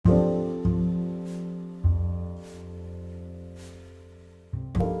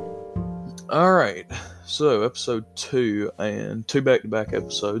Alright, so episode 2 and 2 back-to-back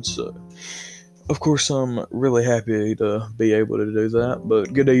episodes, so of course I'm really happy to be able to do that,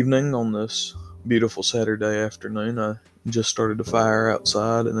 but good evening on this beautiful Saturday afternoon. I just started a fire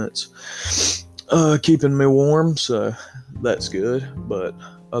outside and it's keeping me warm, so that's good, but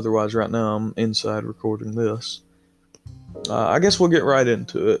otherwise right now I'm inside recording this. I guess we'll get right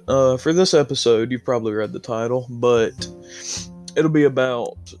into it. For this episode, you've probably read the title, but it'll be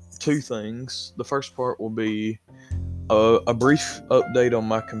about two things. The first part will be a brief update on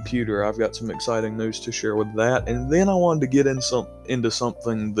my computer. I've got some exciting news to share with that, and then I wanted to get into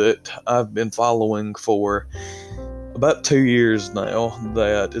something that I've been following for about 2 years now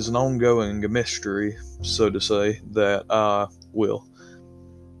that is an ongoing mystery, so to say, that I will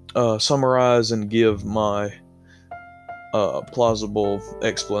summarize and give my plausible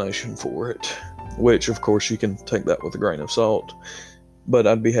explanation for it, which of course you can take that with a grain of salt, but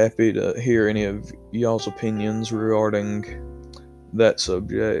I'd be happy to hear any of y'all's opinions regarding that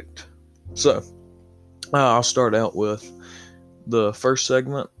subject. So I'll start out with the first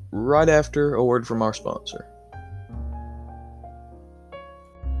segment right after a word from our sponsor.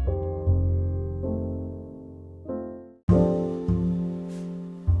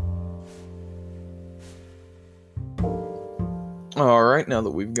 Alright, now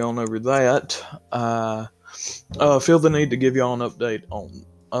that we've gone over that, I feel the need to give y'all an update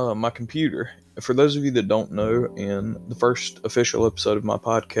on my computer. For those of you that don't know, in the first official episode of my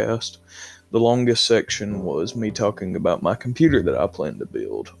podcast, the longest section was me talking about my computer that I plan to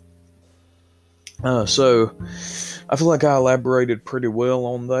build. So I feel like I elaborated pretty well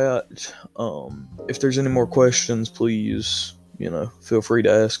on that. If there's any more questions, please, feel free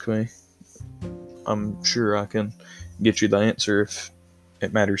to ask me. I'm sure I can get you the answer if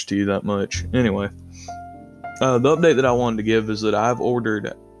it matters to you that much. Anyway, the update that I wanted to give is that I've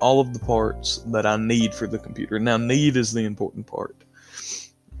ordered all of the parts that I need for the computer. Now, need is the important part.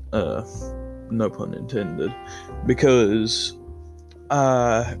 No pun intended. Because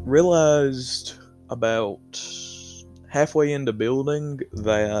I realized about halfway into building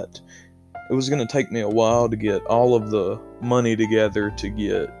that it was going to take me a while to get all of the money together to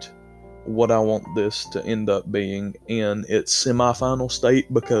get what I want this to end up being in its semi-final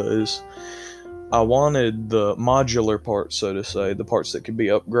state, because I wanted the modular parts, so to say, the parts that could be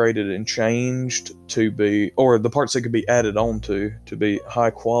upgraded and changed to be, or the parts that could be added on to be high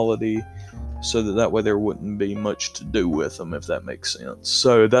quality, so that way there wouldn't be much to do with them, if that makes sense.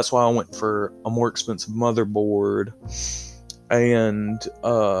 So that's why I went for a more expensive motherboard, and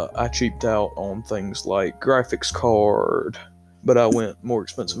I cheaped out on things like graphics card, but I went more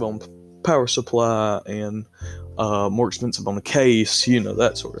expensive on power supply and more expensive on the case,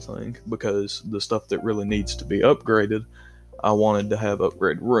 that sort of thing, because the stuff that really needs to be upgraded, I wanted to have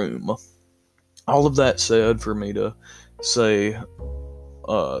upgrade room. All of that said, for me to say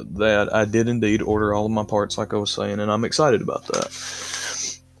that I did indeed order all of my parts, like I was saying, and I'm excited about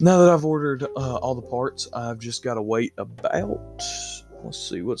that. Now that I've ordered all the parts, I've just got to wait about, let's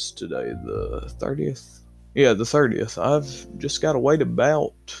see, what's today, the 30th? Yeah, the 30th. I've just got to wait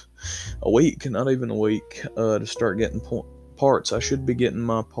about a week, not even a week, to start getting parts. I should be getting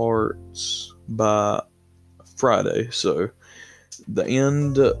my parts by Friday, so the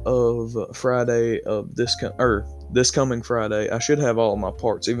end of Friday of this coming Friday, I should have all of my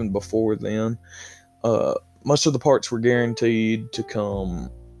parts. Even before then, most of the parts were guaranteed to come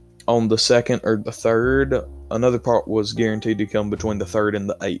on the 2nd or the 3rd. Another part was guaranteed to come between the 3rd and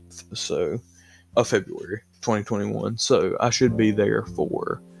the 8th, of February 2021. So I should be there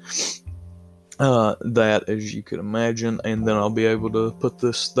for that, as you could imagine, and then I'll be able to put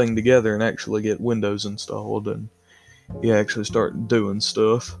this thing together and actually get Windows installed and actually start doing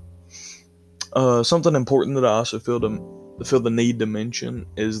stuff. Something important that I also feel the need to mention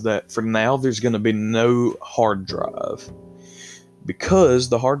is that for now there's going to be no hard drive, because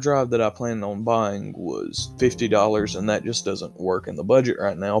the hard drive that I planned on buying was $50, and that just doesn't work in the budget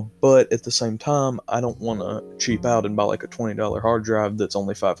right now. But at the same time, I don't want to cheap out and buy like a $20 hard drive that's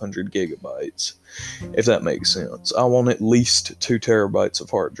only 500 gigabytes, if that makes sense. I want at least 2 terabytes of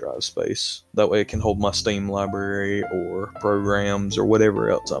hard drive space. That way it can hold my Steam library or programs or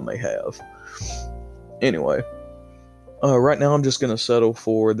whatever else I may have. Anyway, right now I'm just going to settle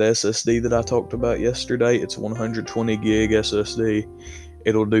for the SSD that I talked about yesterday. It's a 120 gig SSD.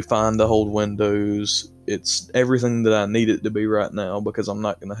 It'll do fine to hold Windows. It's everything that I need it to be right now, because I'm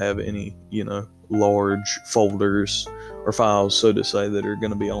not going to have any, large folders or files, so to say, that are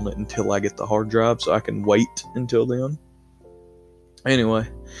going to be on it until I get the hard drive, so I can wait until then. Anyway,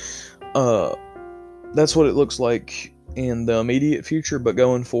 that's what it looks like in the immediate future, but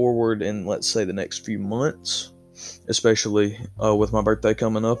going forward in, let's say, the next few months, especially with my birthday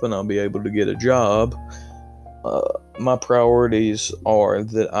coming up and I'll be able to get a job, my priorities are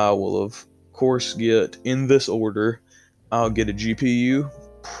that I will, of course, get, in this order, I'll get a GPU,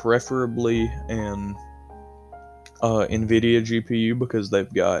 preferably an NVIDIA GPU, because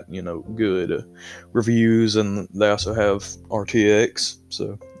they've got, good reviews, and they also have RTX,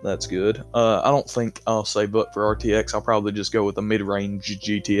 so that's good. I don't think I'll save up for RTX. I'll probably just go with a mid-range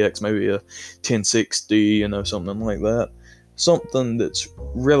GTX, maybe a 1060, something like that. Something that's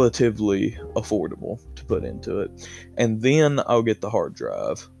relatively affordable to put into it. And then I'll get the hard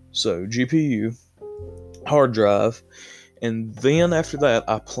drive. So GPU, hard drive, and then after that,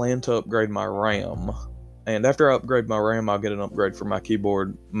 I plan to upgrade my RAM. And after I upgrade my RAM, I'll get an upgrade for my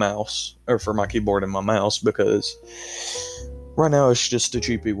keyboard, mouse, or for my keyboard and my mouse, because right now it's just a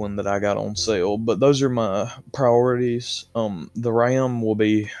cheapy one that I got on sale. But those are my priorities. The RAM will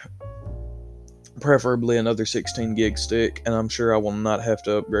be preferably another 16 gig stick, and I'm sure I will not have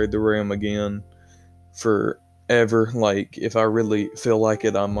to upgrade the RAM again forever. Like, if I really feel like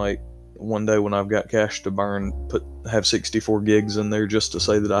it, I might one day, when I've got cash to burn, have 64 gigs in there just to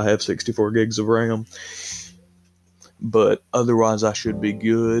say that I have 64 gigs of RAM. But otherwise, I should be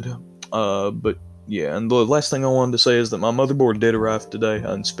good. But yeah, and the last thing I wanted to say is that my motherboard did arrive today.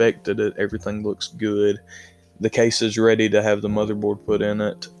 I inspected it. Everything looks good. The case is ready to have the motherboard put in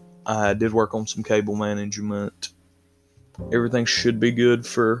it. I did work on some cable management. Everything should be good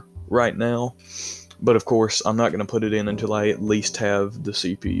for right now. But of course, I'm not going to put it in until I at least have the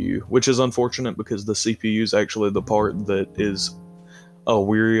CPU, which is unfortunate because the CPU is actually the part that is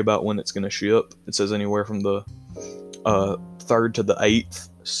weary about when it's going to ship. It says anywhere from the 3rd to the 8th.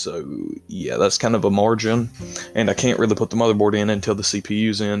 So yeah, that's kind of a margin. And I can't really put the motherboard in until the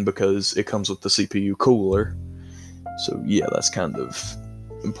CPU's in, because it comes with the CPU cooler. So yeah, that's kind of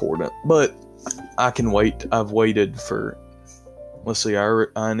important. But I can wait. I've waited for... Let's see, I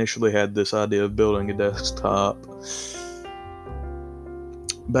initially had this idea of building a desktop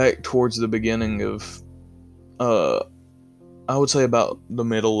back towards the beginning of, I would say about the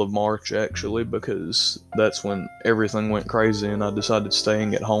middle of March, actually, because that's when everything went crazy and I decided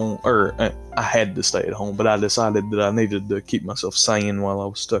staying at home, or I had to stay at home, but I decided that I needed to keep myself sane while I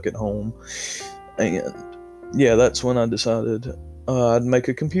was stuck at home. And yeah, that's when I decided I'd make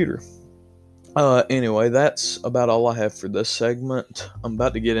a computer. Anyway, that's about all I have for this segment. I'm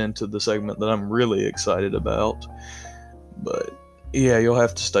about to get into the segment that I'm really excited about, but yeah, you'll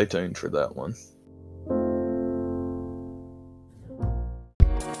have to stay tuned for that one.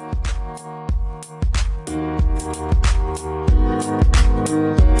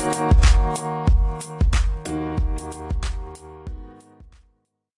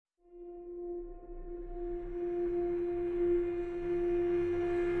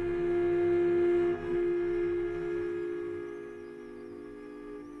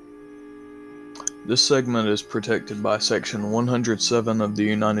 This segment is protected by Section 107 of the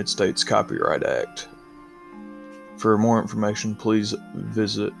United States Copyright Act. For more information, please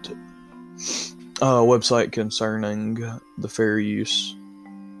visit a website concerning the Fair Use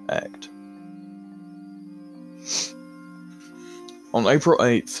Act. On April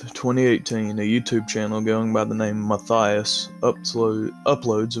 8th, 2018, a YouTube channel going by the name Matthias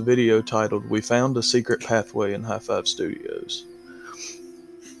uploads a video titled "We Found a Secret Pathway in High Five Studios."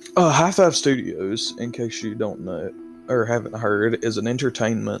 High Five Studios, in case you don't know or haven't heard, is an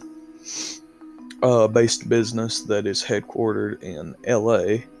entertainment based business that is headquartered in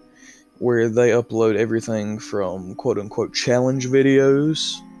LA, where they upload everything from quote-unquote challenge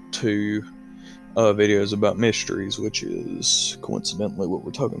videos to videos about mysteries, which is coincidentally what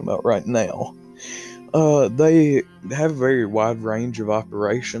we're talking about right now. They have a very wide range of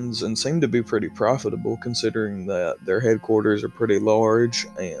operations and seem to be pretty profitable, considering that their headquarters are pretty large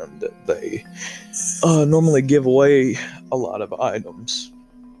and they normally give away a lot of items,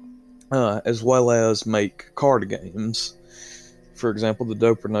 as well as make card games. For example, the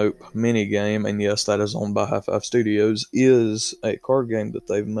Dope or Nope mini game, and yes, that is owned by High Five Studios, is a card game that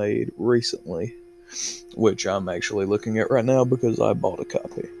they've made recently, which I'm actually looking at right now because I bought a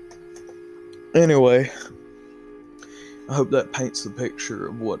copy. Anyway, I hope that paints the picture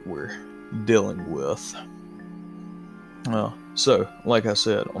of what we're dealing with. So, like I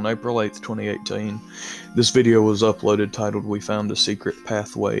said, on April 8th, 2018, this video was uploaded titled "We Found a Secret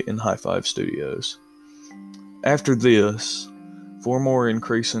Pathway in High Five Studios." After this, 4 more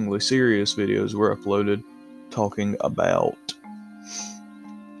increasingly serious videos were uploaded talking about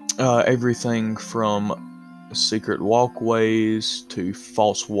everything from secret walkways to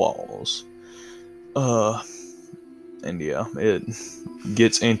false walls. And yeah, it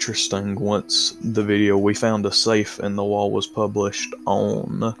gets interesting once the video "We Found a Safe in the Wall" was published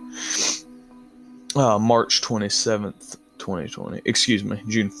on March 27th, 2020. Excuse me,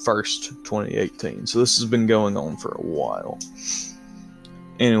 June 1st, 2018. So this has been going on for a while.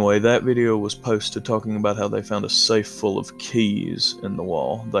 Anyway, that video was posted talking about how they found a safe full of keys in the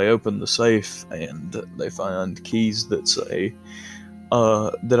wall. They open the safe and they find keys that say,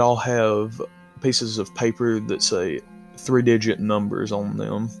 that all have pieces of paper that say 3-digit numbers on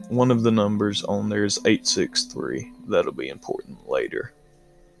them. One of the numbers on there is 863. That'll be important later.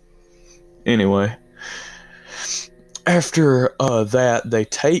 Anyway, after that, they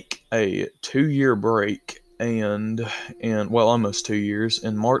take a 2-year break, and well, almost 2 years.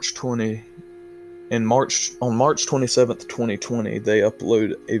 On March 27th, 2020, they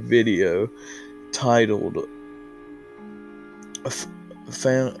upload a video titled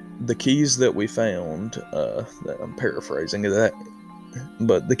 "The Keys That We Found." I'm paraphrasing that,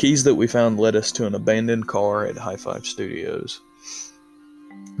 but the keys that we found led us to an abandoned car at High Five Studios.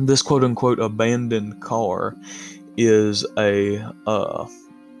 This quote-unquote abandoned car is a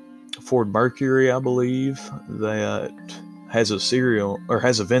Ford Mercury, I believe, that has a serial or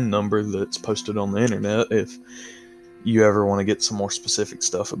has a VIN number that's posted on the internet if you ever want to get some more specific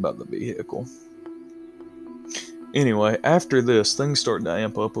stuff about the vehicle. Anyway, after this, things start to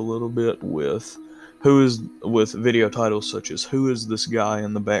amp up a little bit with video titles such as "Who is this guy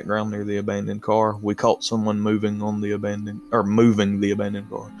in the background near the abandoned car? We caught someone moving the abandoned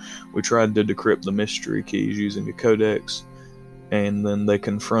car. We tried to decrypt the mystery keys using a codex." And then they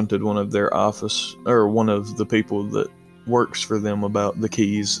confronted one of the people that works for them about the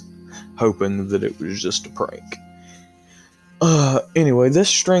keys, hoping that it was just a prank. Anyway, this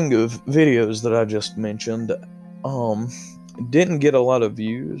string of videos that I just mentioned didn't get a lot of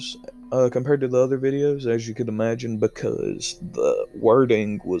views compared to the other videos, as you could imagine, because the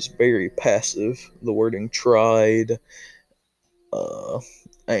wording was very passive. The wording "tried"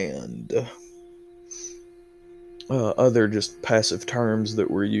 and other just passive terms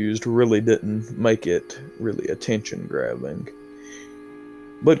that were used really didn't make it really attention grabbing.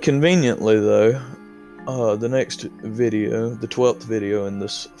 But conveniently though, the next video, the 12th video in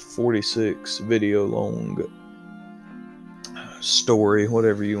this 46 video long story,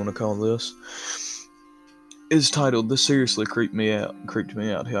 whatever you want to call this, is titled "This Seriously Creeped Me Out.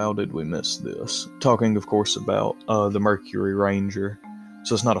 How did we miss this?" Talking, of course, about the Mercury Ranger.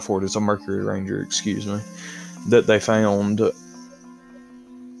 So it's not a Ford, it's a Mercury Ranger, excuse me, that they found,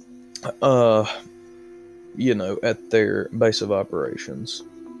 at their base of operations.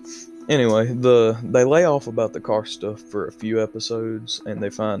 Anyway, they lay off about the car stuff for a few episodes, and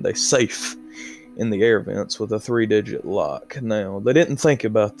they find a safe in the air vents with a 3-digit lock. Now, they didn't think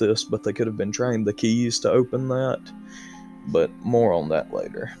about this, but they could have been trying the keys to open that, but more on that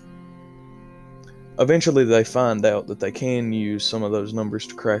later. Eventually, they find out that they can use some of those numbers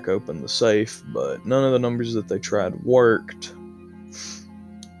to crack open the safe, but none of the numbers that they tried worked.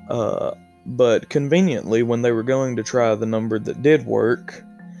 But conveniently, when they were going to try the number that did work,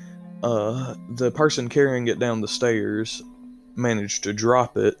 the person carrying it down the stairs managed to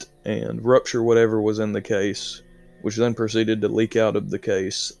drop it and rupture whatever was in the case, which then proceeded to leak out of the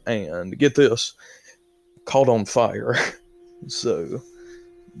case and, get this, caught on fire. So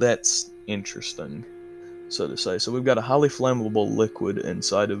that's interesting, so to say. So we've got a highly flammable liquid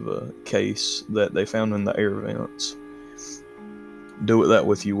inside of a case that they found in the air vents. Do with that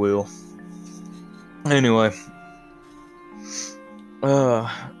what you will. Anyway,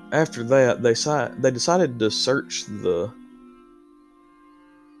 after that, they decided to search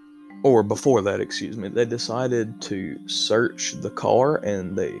before that, excuse me, they decided to search the car,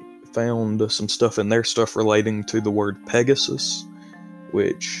 and they found some stuff in there, stuff relating to the word Pegasus,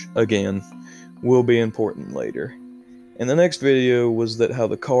 which, again, will be important later. And the next video was that how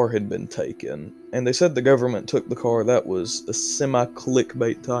the car had been taken, and they said the government took the car. That was a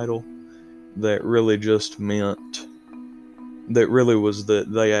semi-clickbait title that really just meant, that really was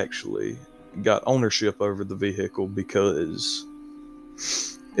that they actually got ownership over the vehicle because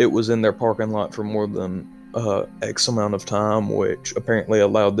it was in their parking lot for more than X amount of time, which apparently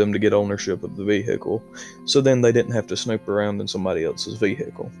allowed them to get ownership of the vehicle. So then they didn't have to snoop around in somebody else's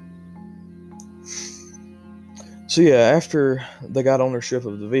vehicle. So yeah, after they got ownership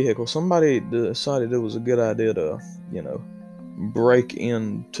of the vehicle, somebody decided it was a good idea to, break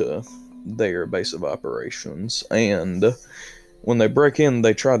into their base of operations. And when they break in,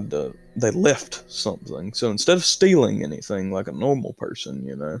 they left something. So instead of stealing anything like a normal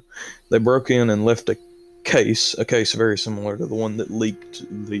person, they broke in and left a case very similar to the one that leaked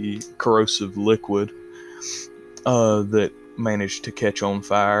the corrosive liquid. that managed to catch on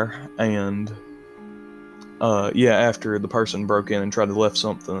fire, and after the person broke in and tried to left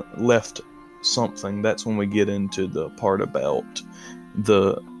something, that's when we get into the part about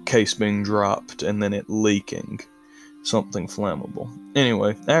the case being dropped and then it leaking something flammable.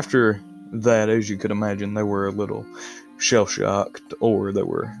 Anyway, after that, as you could imagine, they were a little shell-shocked, or they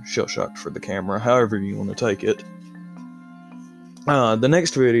were shell-shocked for the camera, however you want to take it. The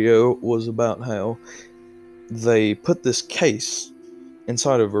next video was about how they put this case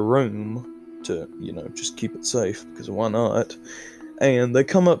inside of a room to, just keep it safe, because why not? And they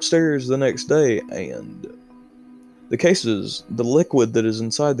come upstairs the next day, and the liquid that is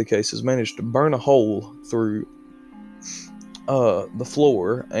inside the case has managed to burn a hole through the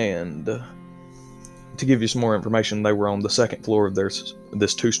floor. And to give you some more information, they were on the second floor of this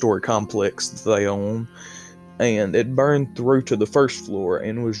 2-story complex that they own, and it burned through to the first floor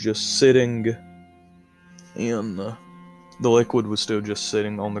and was just sitting in the liquid was still just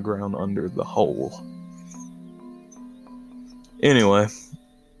sitting on the ground under the hole. Anyway,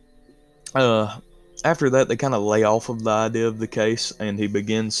 after that, they kind of lay off of the idea of the case, and he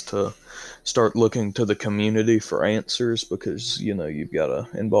begins to start looking to the community for answers, because, you've got to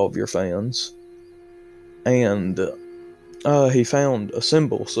involve your fans. And he found a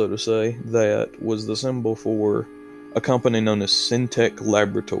symbol, so to say, that was the symbol for a company known as Syntec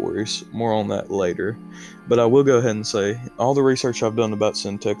Laboratories. More on that later. But I will go ahead and say, all the research I've done about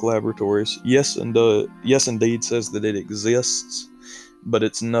Syntec Laboratories, yes indeed says that it exists, but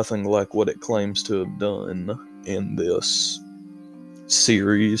it's nothing like what it claims to have done in this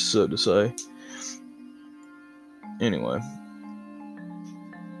series, so to say. Anyway,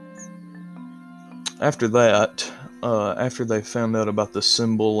 after that, after they found out about the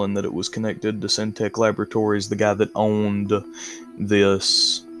symbol and that it was connected to Syntec Laboratories, the guy that owned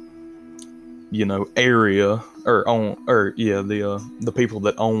this, area, the people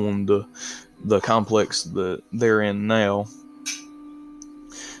that owned the complex that they're in now,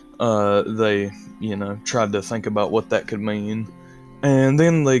 they, tried to think about what that could mean. And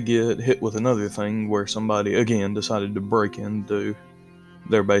then they get hit with another thing where somebody, again, decided to break into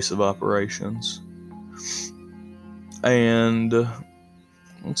their base of operations. And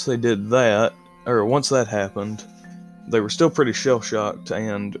once that happened, they were still pretty shell-shocked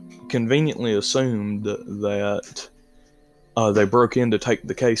and conveniently assumed that they broke in to take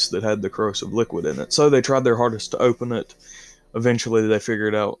the case that had the corrosive liquid in it. So they tried their hardest to open it. Eventually, they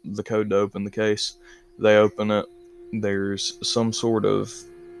figured out the code to open the case. They open it. There's some sort of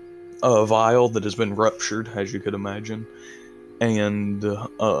vial that has been ruptured, as you could imagine. And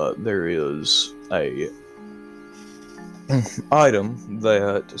there is a item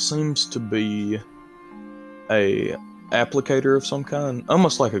that seems to be a applicator of some kind,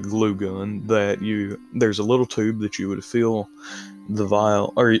 almost like a glue gun, there's a little tube that you would fill the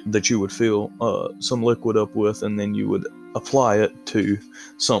vial, or that you would fill some liquid up with, and then you would apply it to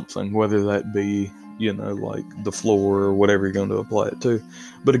something, whether that be, like the floor or whatever you're going to apply it to.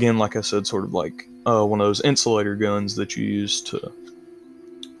 But again, like I said, sort of like one of those insulator guns that you use to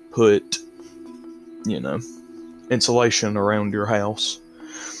put, insulation around your house.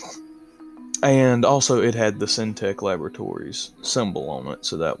 And also it had the Syntec Laboratories symbol on it,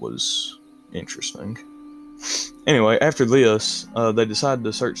 so that was interesting. Anyway, after this, they decided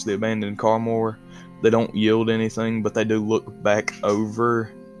to search the abandoned car more. They don't yield anything, but they do look back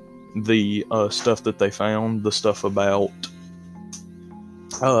over the stuff that they found, the stuff about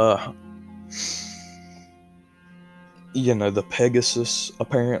the Pegasus.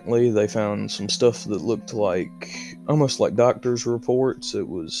 Apparently they found some stuff that looked like almost like doctor's reports. It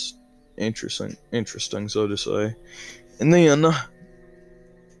was interesting, so to say. And then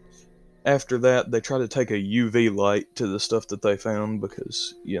after that, they tried to take a UV light to the stuff that they found,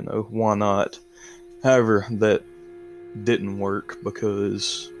 because, why not? However, that didn't work,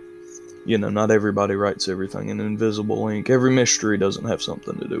 because, not everybody writes everything in invisible ink. Every mystery doesn't have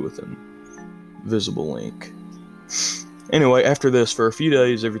something to do with invisible ink. Anyway, after this, for a few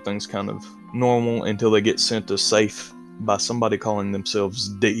days, everything's kind of normal until they get sent a safe by somebody calling themselves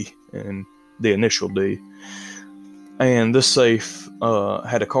D, and the initial D. And this safe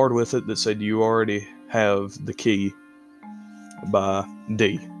had a card with it that said, "You already have the key," by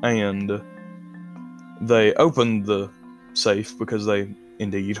D. And they opened the safe because they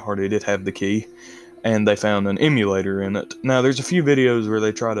indeed already did have the key, and they found an emulator in it. Now, there's a few videos where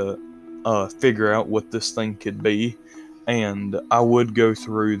they try to figure out what this thing could be, and I would go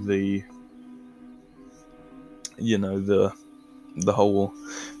through the whole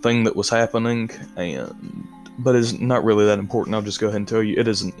thing that was happening, and but it's not really that important. I'll just go ahead and tell you, it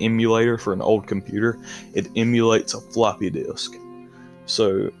is an emulator for an old computer. It emulates a floppy disk.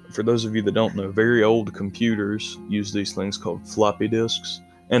 So, for those of you that don't know, very old computers use these things called floppy disks.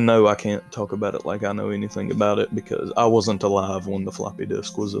 And no, I can't talk about it like I know anything about it because I wasn't alive when the floppy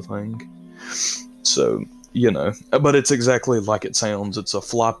disk was a thing. So, but it's exactly like it sounds. It's a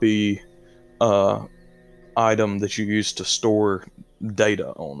floppy item that you use to store data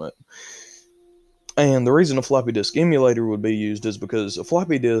on it. And the reason a floppy disk emulator would be used is because a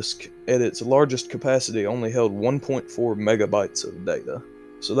floppy disk at its largest capacity only held 1.4 megabytes of data.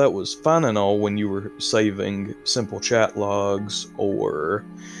 So that was fine and all when you were saving simple chat logs or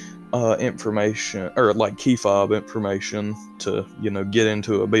information, or like key fob information to, get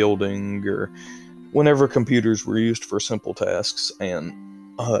into a building, or whenever computers were used for simple tasks. And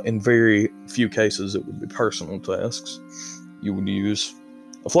in very few cases, it would be personal tasks. You would use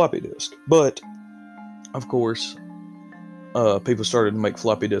a floppy disk. But of course, people started to make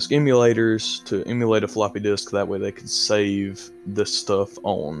floppy disk emulators to emulate a floppy disk. That way they could save this stuff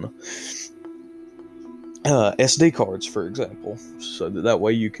on SD cards, for example. So that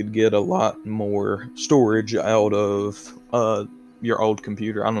way you could get a lot more storage out of your old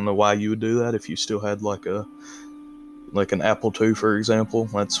computer. I don't know why you would do that if you still had like an Apple II, for example.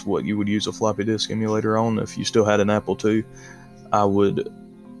 That's what you would use a floppy disk emulator on. If you still had an Apple II, I would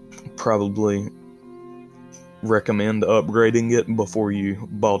probably recommend upgrading it before you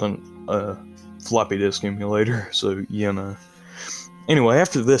bought a floppy disk emulator. So, Anyway,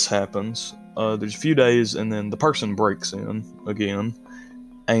 after this happens, there's a few days, and then the person breaks in again,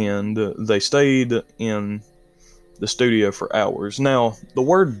 and they stayed in the studio for hours. Now, the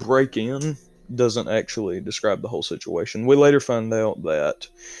word break in doesn't actually describe the whole situation. We later found out that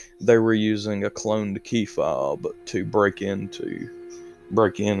they were using a cloned key fob to break in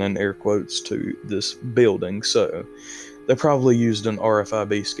in air quotes to this building. So they probably used an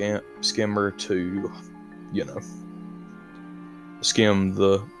RFID skimmer to, skim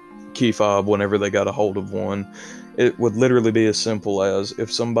the key fob whenever they got a hold of one. It would literally be as simple as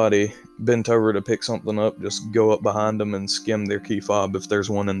if somebody bent over to pick something up, just go up behind them and skim their key fob if there's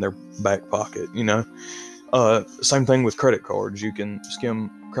one in their back pocket, Same thing with credit cards. You can skim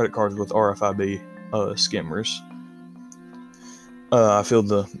credit cards with RFID skimmers. I feel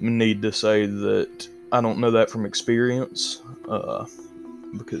the need to say that I don't know that from experience,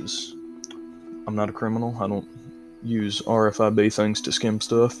 because I'm not a criminal. I don't use RFID things to skim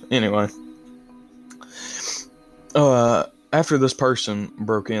stuff. Anyway, after this person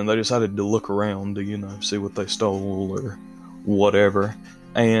broke in, they decided to look around to, see what they stole or whatever.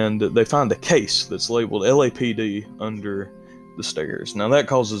 And they find a case that's labeled LAPD under the stairs. Now that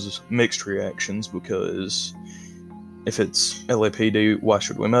causes mixed reactions because if it's LAPD, why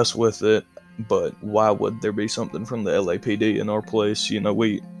should we mess with it? But why would there be something from the LAPD in our place?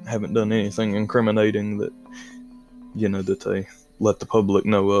 We haven't done anything incriminating that, that they let the public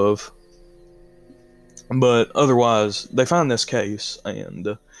know of. But otherwise, they find this case,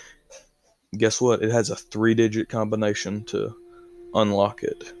 and guess what? It has a 3-digit combination to unlock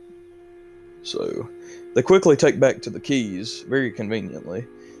it. So they quickly take back to the keys, very conveniently,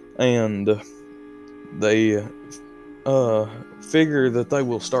 and they figure that they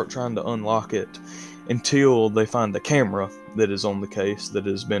will start trying to unlock it until they find the camera that is on the case that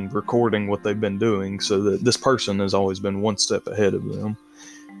has been recording what they've been doing, so that this person has always been one step ahead of them.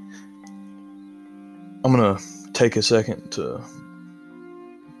 I'm gonna take a second to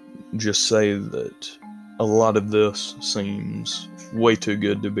just say that a lot of this seems way too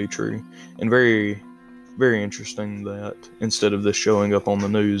good to be true, and very, very interesting that instead of this showing up on the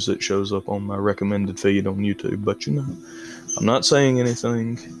news, it shows up on my recommended feed on YouTube. But I'm not saying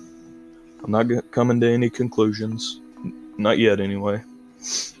anything. I'm not coming to any conclusions. Not yet, anyway.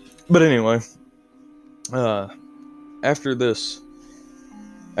 But anyway, after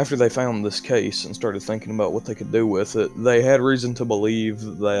they found this case and started thinking about what they could do with it, they had reason to believe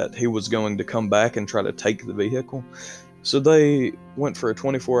that he was going to come back and try to take the vehicle. So they went for a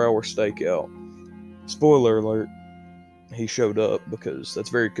 24-hour stakeout. Spoiler alert, he showed up, because that's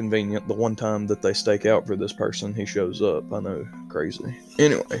very convenient. The one time that they stake out for this person, he shows up. I know, crazy.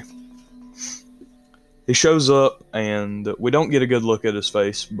 Anyway, he shows up, and we don't get a good look at his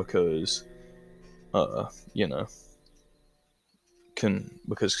face because,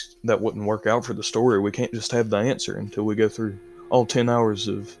 because that wouldn't work out for the story. We can't just have the answer until we go through all 10 hours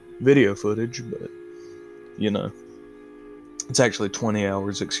of video footage, but, it's actually 20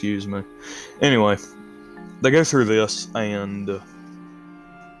 hours, excuse me. Anyway, they go through this, and they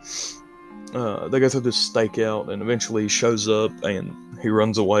go through this stakeout, and eventually he shows up, and he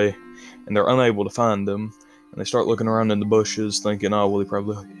runs away, and they're unable to find him. And they start looking around in the bushes, thinking, oh, well, he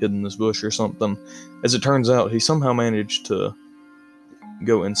probably hid in this bush or something. As it turns out, he somehow managed to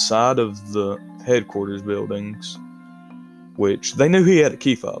go inside of the headquarters buildings, which they knew he had a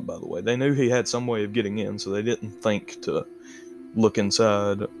key fob, by the way. They knew he had some way of getting in, so they didn't think to look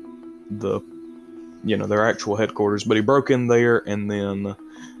inside their actual headquarters. But he broke in there and then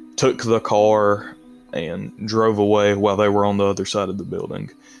took the car and drove away while they were on the other side of the building.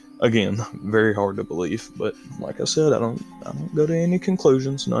 Again, very hard to believe, but like I said, I don't go to any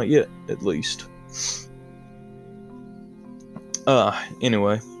conclusions, not yet, at least.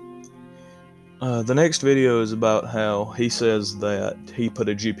 Anyway, the next video is about how he says that he put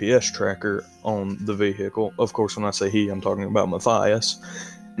a GPS tracker on the vehicle. Of course, when I say he, I'm talking about Matthias.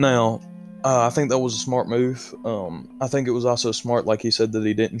 Now, I think that was a smart move. I think it was also smart, like he said, that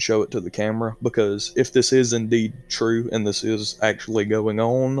he didn't show it to the camera, because if this is indeed true and this is actually going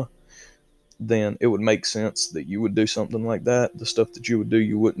on, then it would make sense that you would do something like that. The stuff that you would do,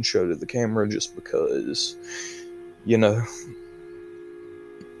 you wouldn't show to the camera, just because,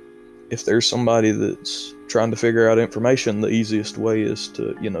 if there's somebody that's trying to figure out information, the easiest way is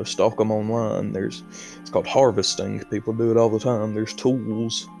to, stalk them online. It's called harvesting. People do it all the time. There's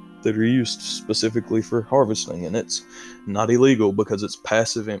tools that are used specifically for harvesting, and it's not illegal because it's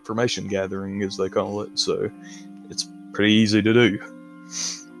passive information gathering, as they call it, so it's pretty easy to do.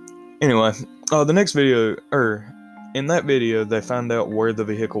 Anyway, the next video, in that video, they found out where the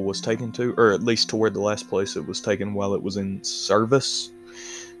vehicle was taken to, or at least to where the last place it was taken while it was in service.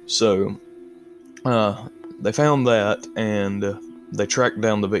 So, they found that, and they tracked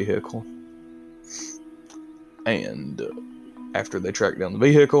down the vehicle. And after they track down the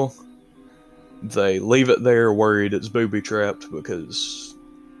vehicle, they leave it there worried it's booby-trapped, because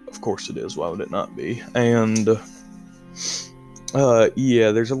of course it is, why would it not be? And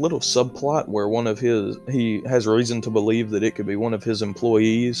there's a little subplot where he has reason to believe that it could be one of his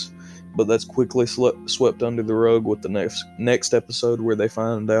employees, but that's quickly swept under the rug with the next episode, where they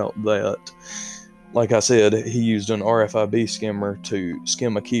find out that, like I said, he used an RFID skimmer to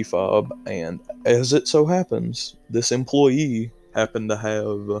skim a key fob, and as it so happens, this employee happened to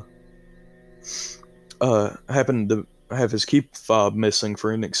have his key fob missing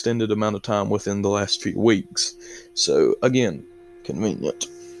for an extended amount of time within the last few weeks. So, again, convenient.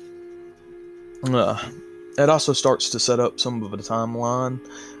 It also starts to set up some of the timeline,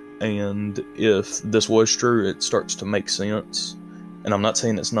 and if this was true, it starts to make sense. And I'm not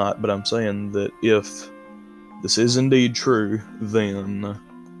saying it's not, but I'm saying that if this is indeed true, then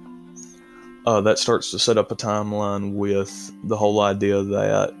that starts to set up a timeline with the whole idea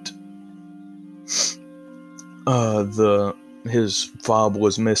that his fob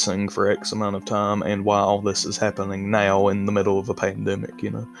was missing for X amount of time, and while this is happening now in the middle of a pandemic,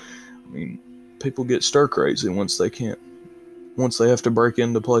 I mean, people get stir crazy once they have to break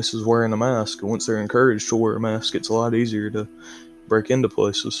into places wearing a mask. Once they're encouraged to wear a mask, it's a lot easier to break into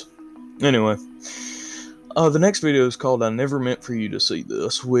places. Anyway, the next video is called I Never Meant For You to See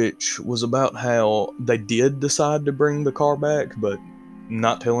This, which was about how they did decide to bring the car back, but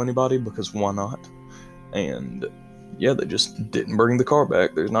not tell anybody, because why not? And yeah, they just didn't bring the car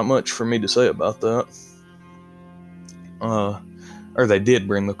back. There's not much for me to say about that. Or they did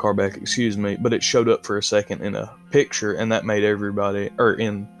bring the car back, excuse me, but it showed up for a second in a picture, and that made everybody, or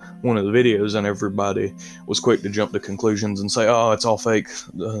in one of the videos, and everybody was quick to jump to conclusions and say, oh, it's all fake.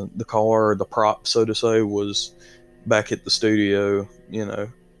 The car, the prop, so to say, was back at the studio,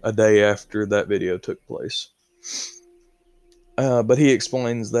 a day after that video took place. But he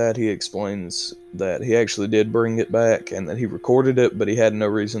explains that he actually did bring it back, and that he recorded it, but he had no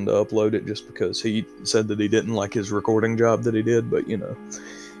reason to upload it, just because he said that he didn't like his recording job that he did. But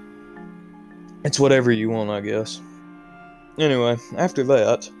it's whatever you want, I guess. Anyway, after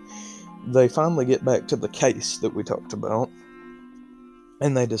that, they finally get back to the case that we talked about,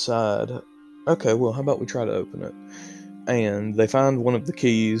 and they decide, okay, well, how about we try to open it? And they find one of the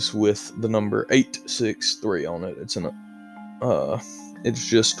keys with the number 863 on it. It's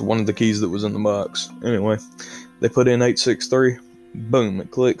just one of the keys that was in the box. Anyway, they put in 863, boom,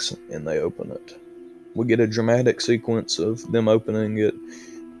 it clicks, and they open it. We get a dramatic sequence of them opening it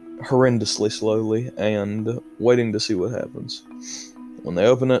horrendously slowly and waiting to see what happens. When they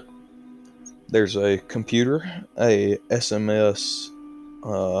open it, there's a computer, a SMS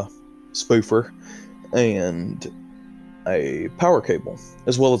spoofer, and a power cable,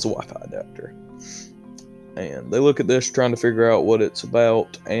 as well as a Wi-Fi adapter. And they look at this, trying to figure out what it's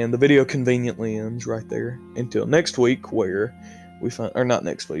about, and the video conveniently ends right there. Until next week, where we find, or not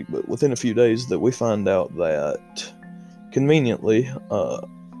next week, but within a few days, that we find out that, conveniently,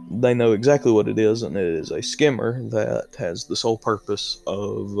 they know exactly what it is, and it is a skimmer that has the sole purpose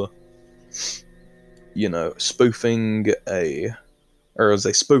of, spoofing or as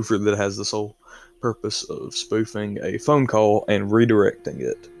a spoofer that has the sole purpose of spoofing a phone call and redirecting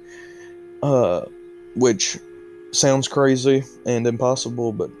it. Which sounds crazy and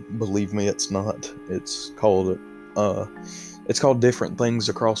impossible, but believe me, it's not. It's called different things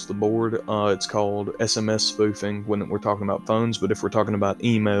across the board. It's called SMS spoofing when we're talking about phones, but if we're talking about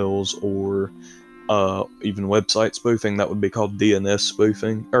emails or even website spoofing, that would be called DNS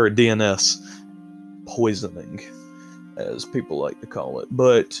spoofing, or DNS poisoning, as people like to call it.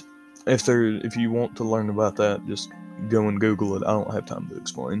 But if you want to learn about that, just go and Google it. I don't have time to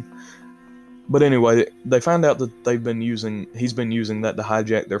explain. But anyway, they find out that he's been using that to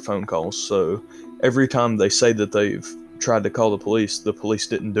hijack their phone calls. So every time they say that they've tried to call the police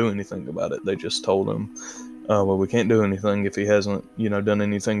didn't do anything about it. They just told him, well, we can't do anything if he hasn't, done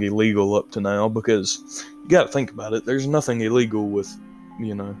anything illegal up to now, because you got to think about it. There's nothing illegal with,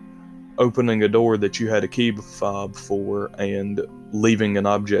 opening a door that you had a key fob for and leaving an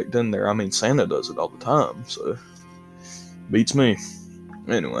object in there. I mean, Santa does it all the time, so beats me.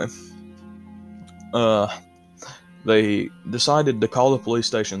 Anyway. They decided to call the police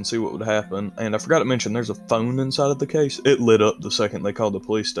station and see what would happen, and I forgot to mention there's a phone inside of the case. It lit up the second they called the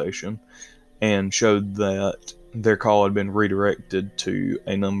police station and showed that their call had been redirected to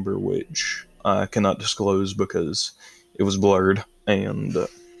a number which I cannot disclose because it was blurred, and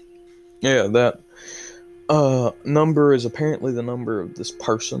that number is apparently the number of this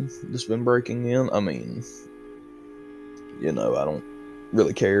person that's been breaking in. I mean, I don't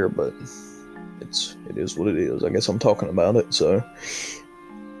really care, but it is what it is. I guess I'm talking about it. So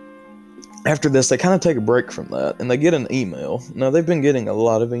after this, they kind of take a break from that, and they get an email. Now, they've been getting a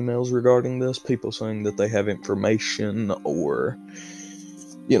lot of emails regarding this, people saying that they have information or,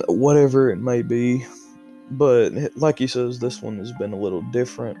 whatever it may be. But like he says, this one has been a little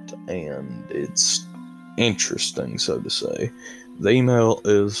different, and it's interesting, so to say. The email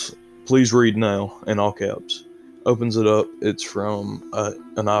is, "Please read now," in all caps. Opens it up, it's from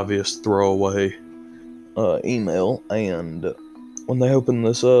an obvious throwaway email, and when they open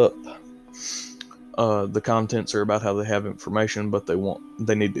this up, the contents are about how they have information, but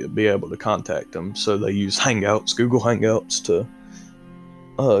they need to be able to contact them, so they use Hangouts, Google Hangouts, to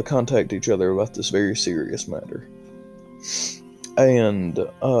contact each other about this very serious matter. And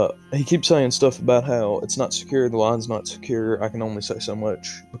he keeps saying stuff about how it's not secure, the line's not secure. I can only say so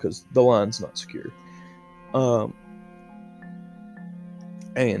much because the line's not secure.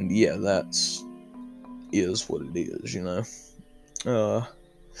 And yeah, that's is what it is,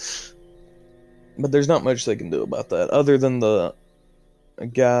 but there's not much they can do about that, other than the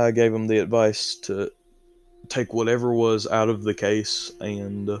guy gave them the advice to take whatever was out of the case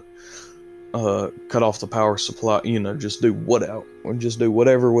and cut off the power supply, just do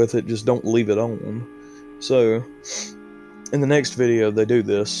whatever with it, just don't leave it on. So in the next video they do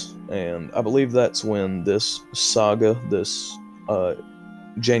this, and I believe that's when this saga, this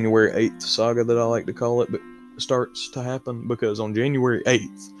January 8th saga that I like to call it, but starts to happen, because on January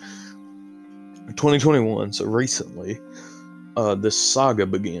 8th 2021, so recently, this saga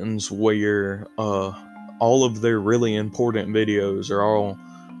begins where all of their really important videos are all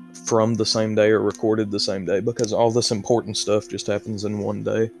from the same day or recorded the same day, because all this important stuff just happens in one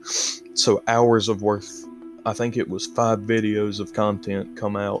day. So hours of worth, I think it was 5 videos of content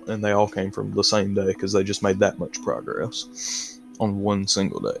come out, and they all came from the same day because they just made that much progress on one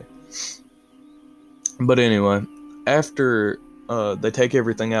single day. But anyway, after they take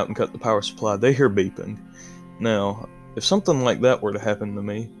everything out and cut the power supply, they hear beeping. Now, if something like that were to happen to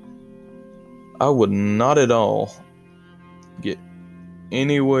me, I would not at all get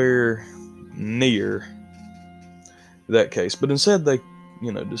anywhere near that case. But instead they,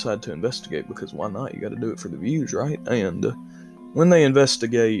 decide to investigate, because why not? You got to do it for the views, right? And when they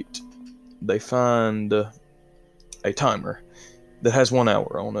investigate, they find a timer that has 1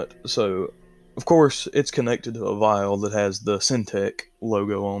 hour on it. So, of course, it's connected to a vial that has the Syntec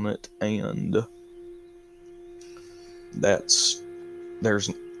logo on it, and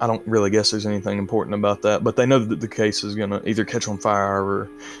I don't really guess there's anything important about that, but they know that the case is going to either catch on fire or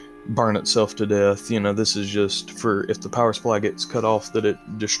burn itself to death. This is just for if the power supply gets cut off, that it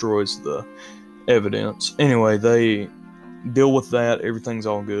destroys the evidence. Anyway, they deal with that, everything's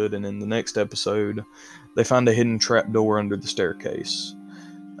all good, and in the next episode, they find a hidden trapdoor under the staircase.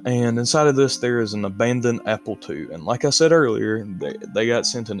 And inside of this, there is an abandoned Apple II. And like I said earlier, they got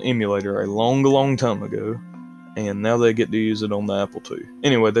sent an emulator a long, long time ago. and now they get to use it on the Apple II.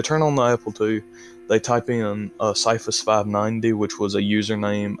 Anyway, they turn on the Apple II, they type in Cyphus 590, which was a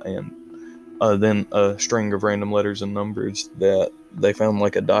username, and then a string of random letters and numbers that they found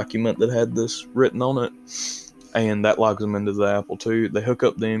like a document that had this written on it, and that logs them into the Apple II. They hook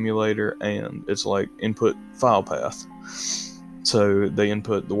up the emulator, and it's like input file path. So they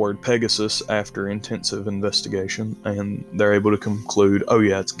input the word Pegasus after intensive investigation, and they're able to conclude, oh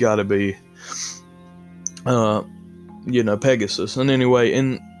yeah, it's got to be, Pegasus. And anyway,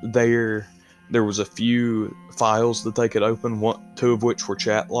 in there was a few files that they could open, two of which were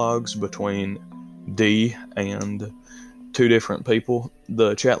chat logs between D and two different people.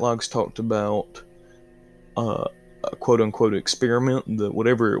 The chat logs talked about a quote-unquote experiment that,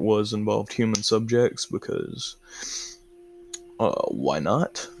 whatever it was, involved human subjects, because why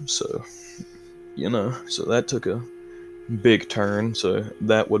not? So that took a big turn, so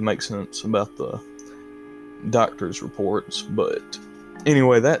that would make sense about the doctor's reports. But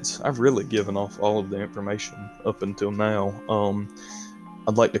anyway, I've really given off all of the information up until now.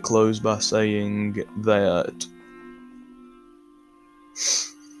 I'd like to close by saying that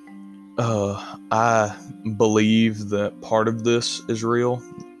I believe that part of this is real,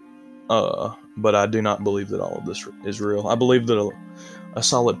 but I do not believe that all of this is real. I believe that a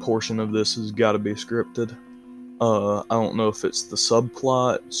solid portion of this has got to be scripted. I don't know if it's the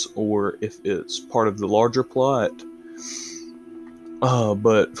subplots or if it's part of the larger plot.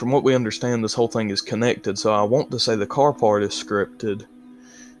 But from what we understand, this whole thing is connected, so I want to say the car part is scripted,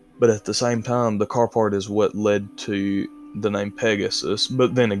 but at the same time, the car part is what led to the name Pegasus.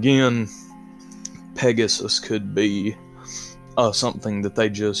 But then again, Pegasus could be something that they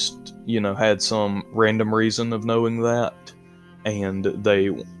just, had some random reason of knowing that, and they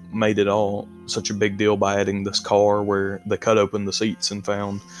made it all such a big deal by adding this car where they cut open the seats and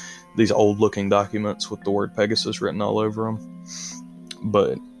found these old-looking documents with the word Pegasus written all over them.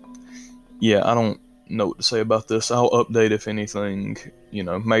 But yeah, I don't know what to say about this. I'll update if anything,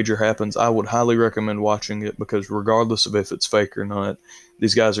 major happens. I would highly recommend watching it, because regardless of if it's fake or not,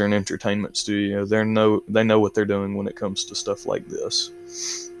 these guys are an entertainment studio. They know what they're doing when it comes to stuff like this.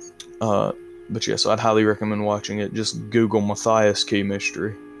 But yeah, so I'd highly recommend watching it. Just Google Matthias Key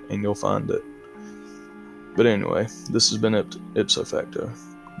Mystery and you'll find it. But anyway, this has been Ipso Facto.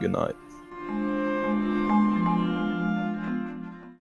 Good night.